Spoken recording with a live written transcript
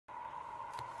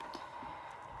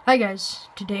Hi guys,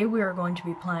 today we are going to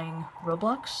be playing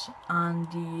Roblox on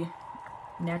the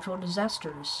Natural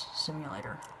Disasters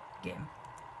Simulator game.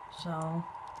 So,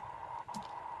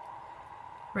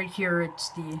 right here it's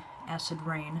the acid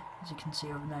rain, as you can see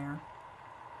over there,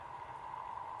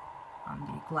 on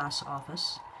the glass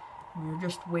office. And we're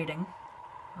just waiting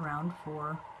around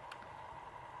for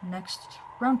the next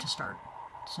round to start.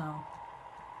 So,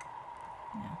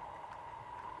 yeah.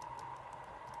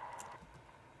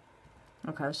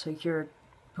 Okay, so here it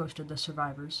posted the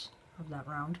survivors of that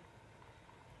round.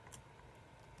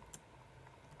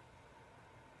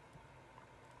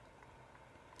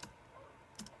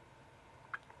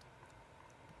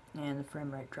 And the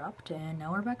frame rate dropped, and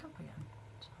now we're back up again.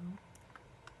 So.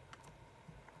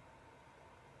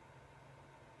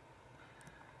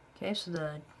 Okay, so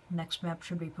the next map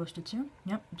should be posted soon.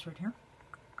 Yep, it's right here.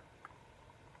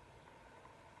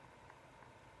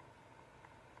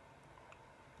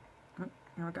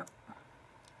 Here we go.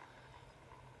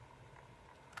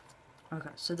 Okay,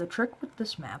 so the trick with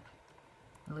this map,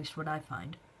 at least what I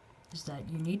find, is that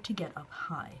you need to get up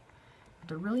high. But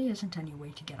there really isn't any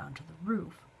way to get onto the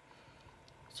roof.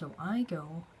 So I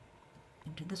go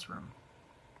into this room.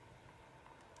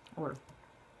 Or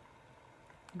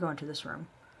go into this room.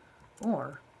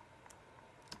 Or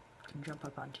I can jump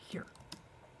up onto here.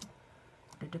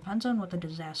 But it depends on what the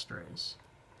disaster is.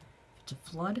 If it's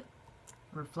a flood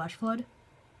or a flash flood,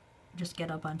 just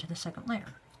get up onto the second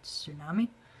layer. If it's tsunami,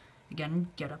 again,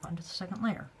 get up onto the second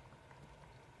layer.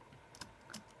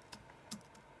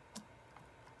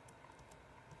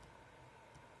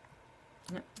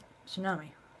 Yep, tsunami.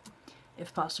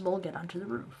 If possible, get onto the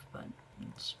roof, but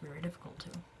it's very difficult to.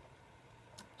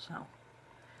 So,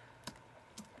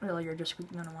 really, you're just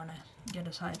going to want to get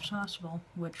as high as possible,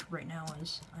 which right now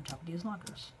is on top of these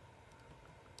lockers.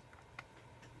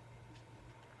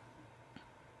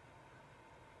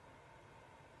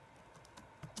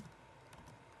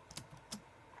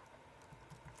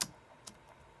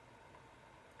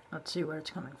 Let's see where it's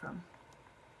coming from.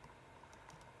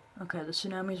 Okay, the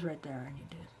tsunami's right there. I need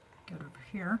to get over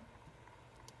here.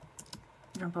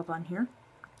 Jump up on here.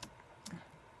 It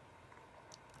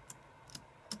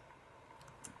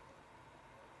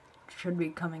should be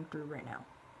coming through right now.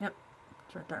 Yep,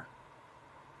 it's right there.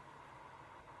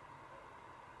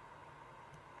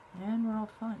 And we're all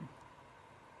fine.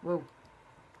 Whoa.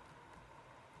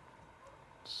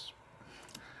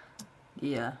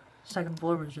 The second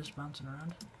floor was just bouncing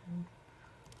around.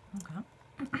 Okay.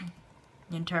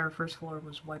 The entire first floor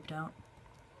was wiped out.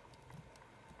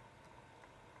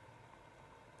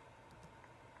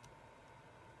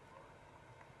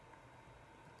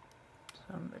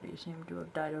 Somebody seemed to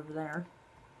have died over there.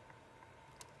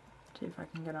 Let's see if I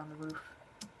can get on the roof.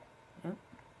 Yep.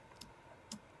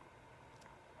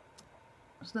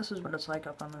 So this is what it's like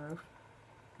up on the roof.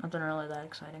 Nothing really that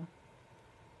exciting.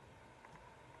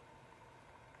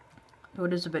 Though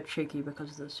it is a bit shaky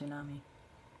because of the tsunami.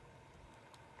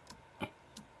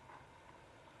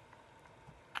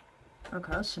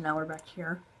 Okay, so now we're back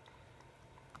here.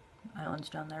 Island's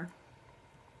down there.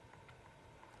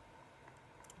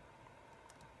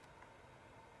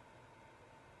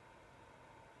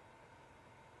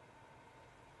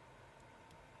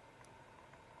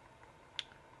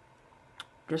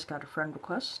 Just got a friend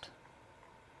request.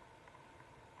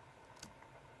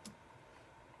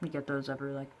 We get those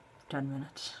every like 10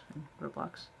 minutes in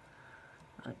Roblox.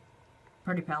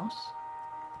 Party Palace.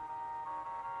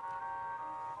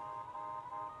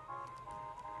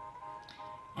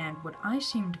 And what I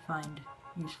seem to find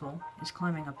useful is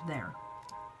climbing up there.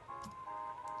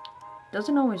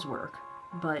 Doesn't always work,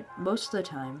 but most of the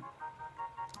time,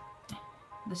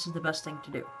 this is the best thing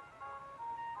to do.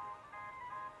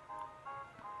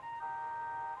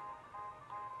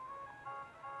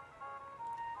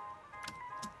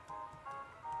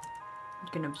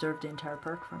 You can observe the entire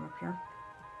park from up here.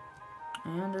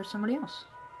 And there's somebody else.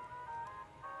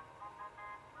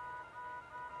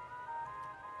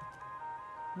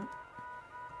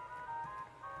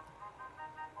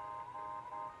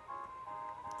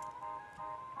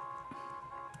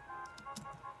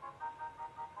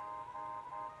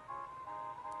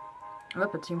 Oh,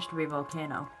 it seems to be a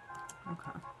volcano.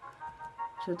 Okay.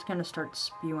 So it's gonna start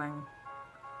spewing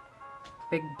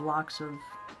big blocks of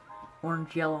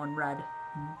orange, yellow, and red.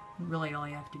 And really all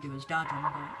you have to do is dodge them,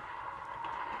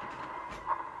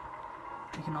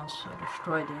 but you can also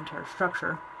destroy the entire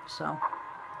structure, so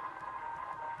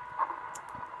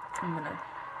I'm gonna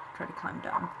try to climb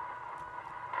down.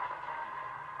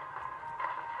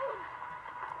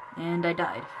 And I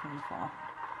died from the fall.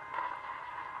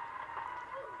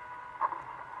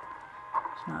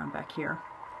 So now I'm back here.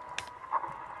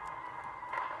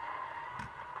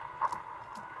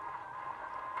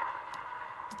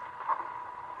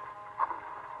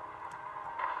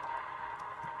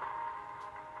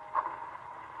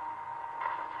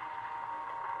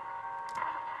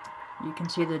 You can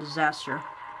see the disaster.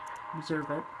 Observe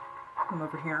it from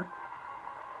over here.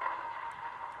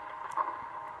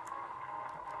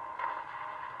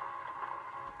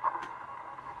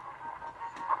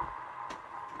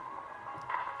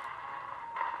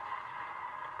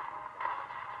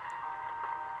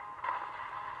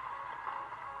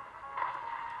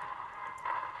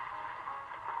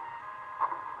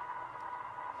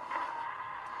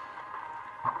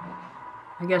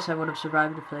 I guess I would have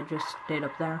survived if I just stayed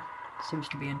up there. Seems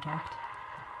to be intact.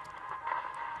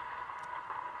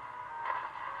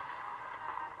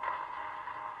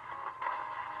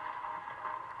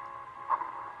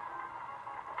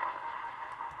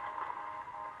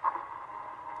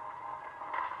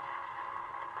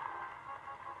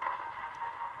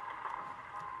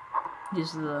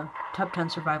 These are the top 10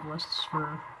 survivalists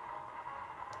for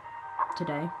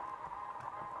today.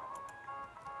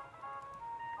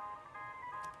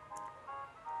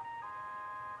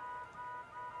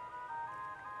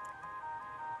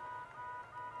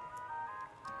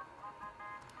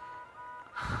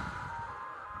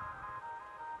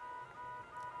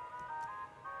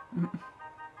 You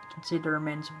can see the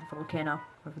remains of the volcano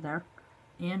over there.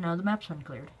 And now the map's been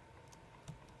cleared.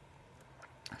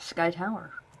 Sky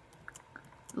Tower.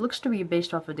 It looks to be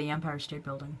based off of the Empire State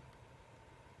Building.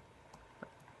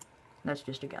 That's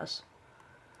just a guess.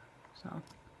 So,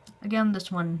 again,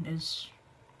 this one is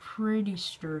pretty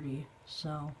sturdy.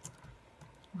 So,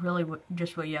 really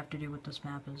just what you have to do with this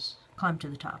map is climb to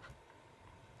the top.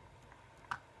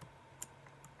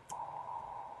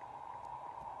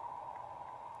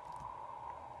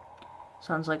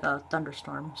 Sounds like a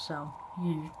thunderstorm, so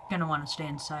you're gonna want to stay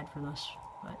inside for this,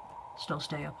 but still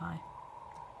stay up high.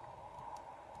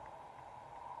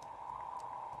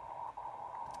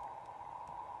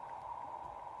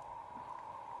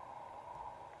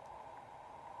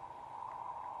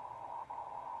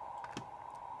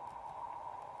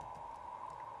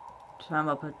 So I'm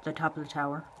up at the top of the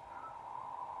tower.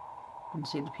 You can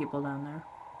see the people down there.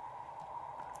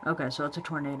 Okay, so it's a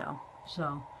tornado.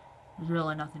 So there's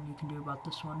really nothing you can do about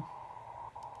this one.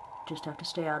 Just have to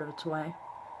stay out of its way.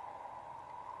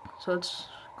 So it's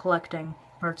collecting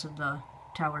parts of the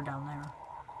tower down there.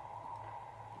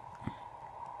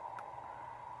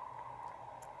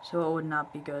 So it would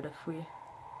not be good if we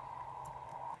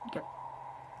get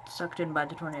sucked in by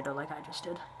the tornado like I just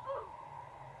did.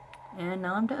 And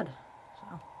now I'm dead.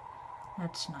 So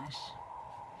that's nice.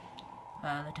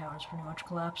 The tower's pretty much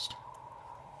collapsed.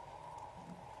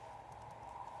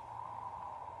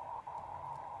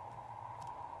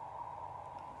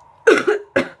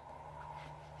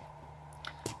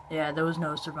 Yeah, there was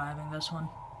no surviving this one.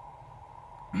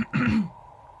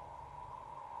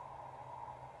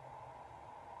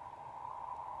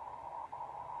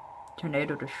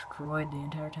 Tornado destroyed the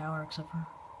entire tower except for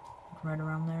right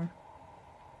around there.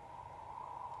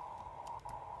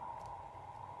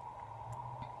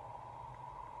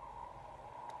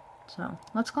 So,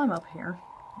 let's climb up here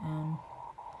and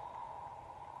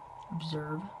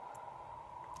observe.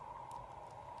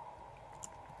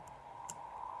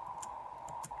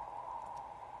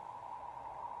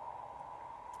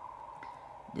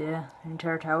 Yeah, the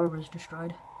entire tower was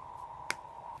destroyed.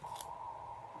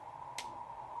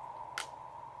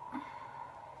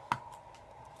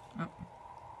 Oh.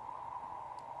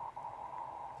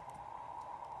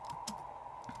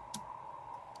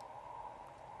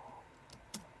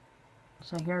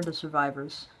 So here are the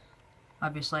survivors.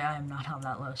 Obviously, I am not on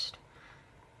that list.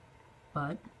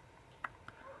 But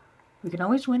we can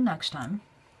always win next time.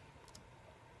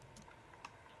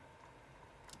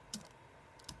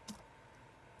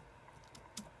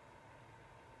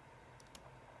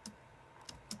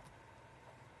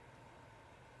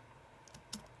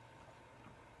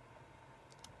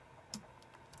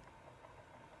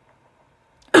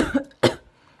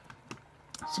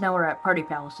 So now we're at Party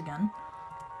Palace again.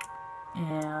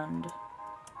 And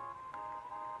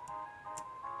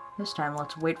this time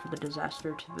let's wait for the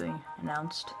disaster to be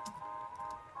announced.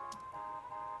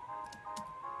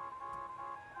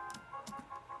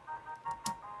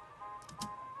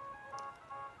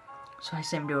 So I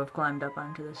seem to have climbed up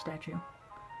onto the statue.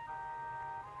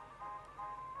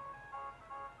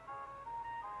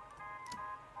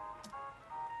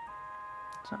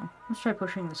 So let's try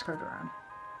pushing this cart around.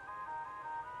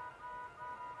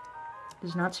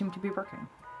 Does not seem to be working.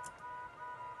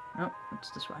 Nope,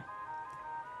 it's this way.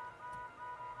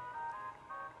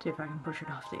 See if I can push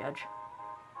it off the edge.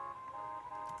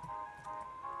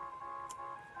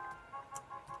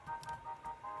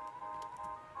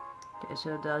 Okay,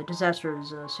 so the disaster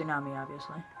is a tsunami,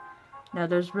 obviously. Now,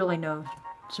 there's really no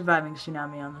surviving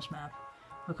tsunami on this map,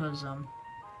 because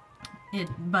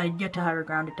by get to higher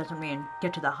ground, it doesn't mean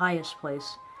get to the highest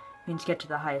place. It means get to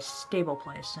the highest stable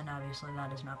place, and obviously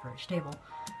that is not very stable.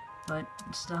 But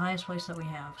it's the highest place that we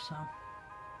have, so...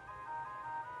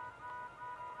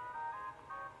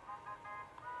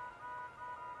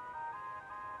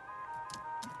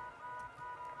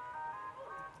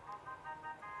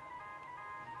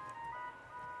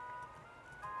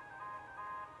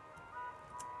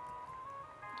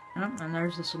 Oh, and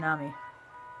there's the tsunami.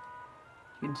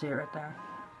 You can see it right there.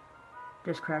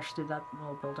 Just crashed through that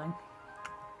little building.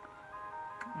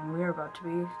 And we are about to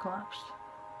be collapsed.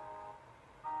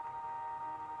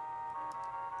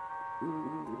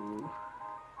 Ooh.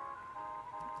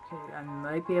 Okay, I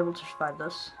might be able to survive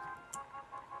this.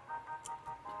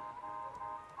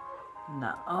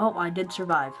 No. Oh, I did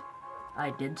survive.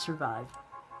 I did survive.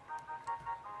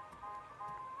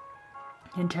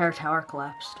 The entire tower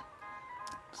collapsed.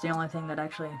 It's the only thing that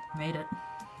actually made it.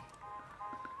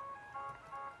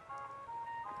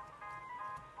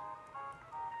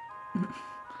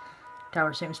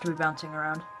 Tower seems to be bouncing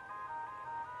around.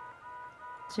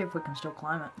 Let's see if we can still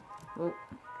climb it. Whoa.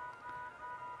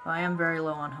 Well, I am very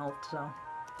low on health, so...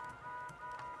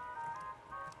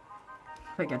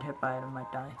 if I get hit by it, I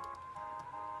might die.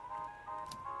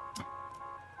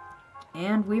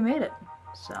 And we made it.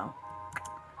 So...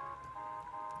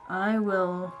 I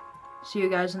will see you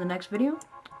guys in the next video,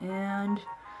 and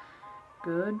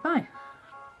goodbye.